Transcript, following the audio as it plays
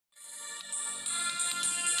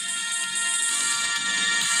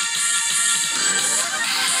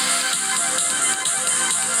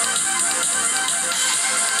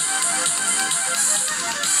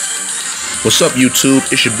What's up, YouTube?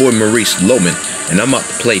 It's your boy Maurice Loman, and I'm about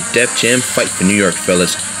to play Def Jam Fight for New York,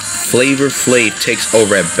 fellas. Flavor Flav takes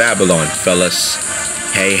over at Babylon, fellas.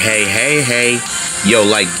 Hey, hey, hey, hey. Yo,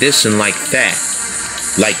 like this and like that.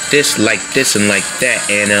 Like this, and like that.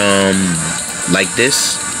 And, like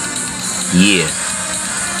this. Yeah.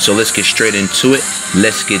 So let's get straight into it.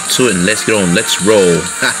 Let's get to it and let's get on. Let's roll.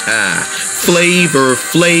 Haha. Flavor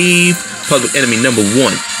Flav, Public Enemy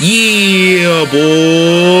 #1. Yeah,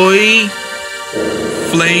 boy.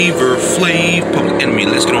 Flavor Flav, Public Enemy.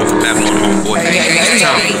 Let's get on for Babylon, homeboy. It's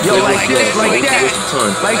time for Flavor like this, like that.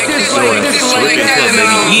 Like this,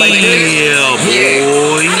 yeah,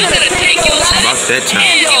 boy. It's about that time.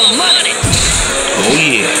 Oh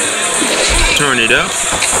yeah. Turn it up.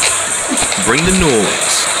 Bring the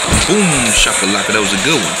noise. Boom, shakalaka. That was a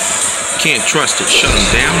good one. Can't trust it. Shut them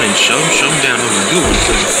down and shut them down. That was a good one,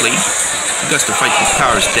 Flavor Flav. You got to fight the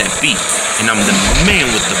powers that be, and I'm the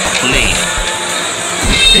man with the plan.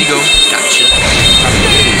 There you go. Gotcha.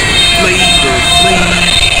 Flavor Flav.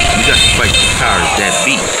 You got to fight the powers that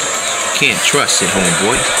be. Can't trust it,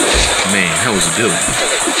 homeboy. Man, that was a good one.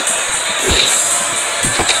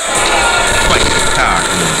 Fight the power,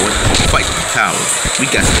 homeboy. Fight the power. We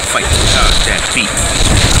got to fight the powers that be.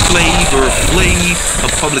 Flavor Flav, a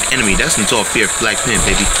Public Enemy. That's until Fear Black Pen,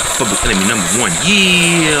 baby. Public Enemy #1.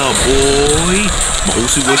 Yeah, boy. My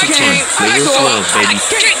OC was a ton. Flavor Flav, baby.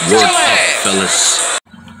 Word up, fellas.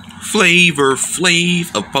 Flavor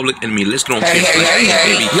Flav of Public Enemy. Let's get on Fear Black Pen,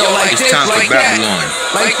 baby. It's time for Babylon.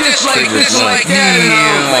 Like this, like that.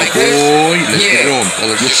 Yeah, boy. Let's get it on,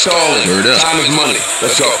 fellas. You're stalling. Word up. Time is money.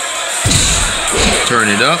 Let's go.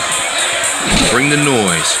 Turn it up. Bring the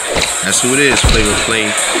noise. That's who it is, Flavor Flav.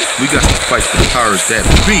 We got to fight the powers that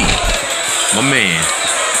be. My man.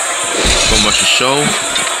 So much to show.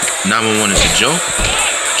 911 is a joke.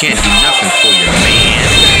 Can't do nothing for you, man.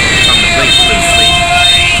 Time to play Flavor Flav.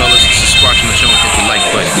 Fellas, subscribe to my channel, hit the like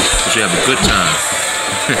button, because you have a good time.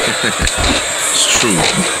 It's true.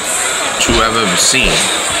 True I've ever seen.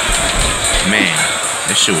 Man,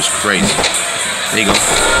 that shit was crazy. There you go.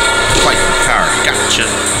 Fight the power. Gotcha.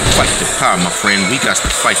 Fight the power, my friend. We got to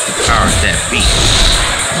fight the powers that be.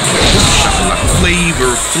 Shopping like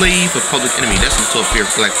Flavor Flav, a Public Enemy. That's until Fear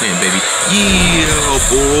Black Pen, baby. Yeah,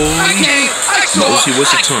 boy. Mostly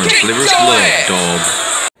what's a ton. Flavor Flav, dog.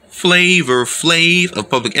 Flavor Flav of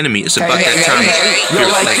Public Enemy. It's about that time. Fear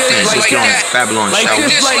Black Pen. Let's get on Babylon, shall we?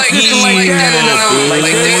 Yeah,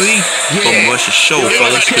 boy. Come rush the show,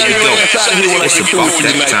 fellas. Here we go. It's about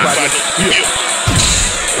that time.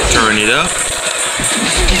 Turn it up.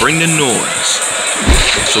 Bring the noise.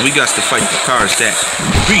 So we got to fight the powers that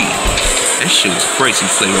be. That shit was crazy,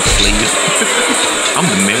 Flavor Flav. I'm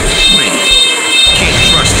the man with the plan. Can't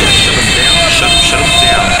trust it. Shut them down. Shut them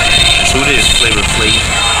down. That's who it is, Flavor Flav.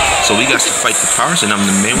 So we got to fight the powers, and I'm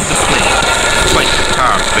the man with the plan. Fight the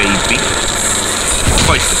power, baby.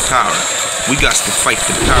 Fight the power. We got to fight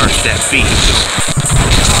the powers that be.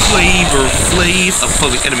 Flavor Flav, a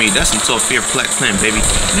Public Enemy. That's until Fear Black Pen, baby.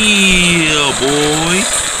 Yeah, boy.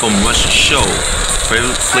 From Russia Show.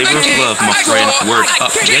 Flavor of Love, my friend. Word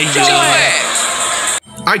up. Yeah.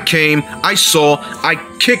 I came, I saw, I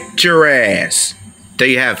kicked your ass. There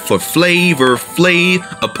you have for Flavor Flav,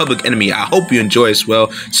 a Public Enemy. I hope you enjoy as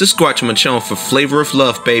well. Subscribe to my channel for Flavor of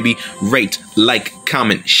Love, baby. Rate, like,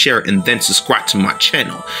 comment, share, and then subscribe to my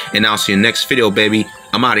channel. And I'll see you next video, baby.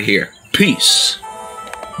 I'm out of here. Peace.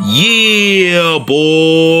 Yeah,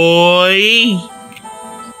 boy.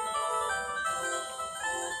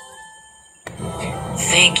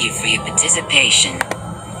 Thank you for your participation.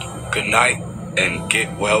 Good night and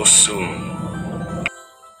get well soon.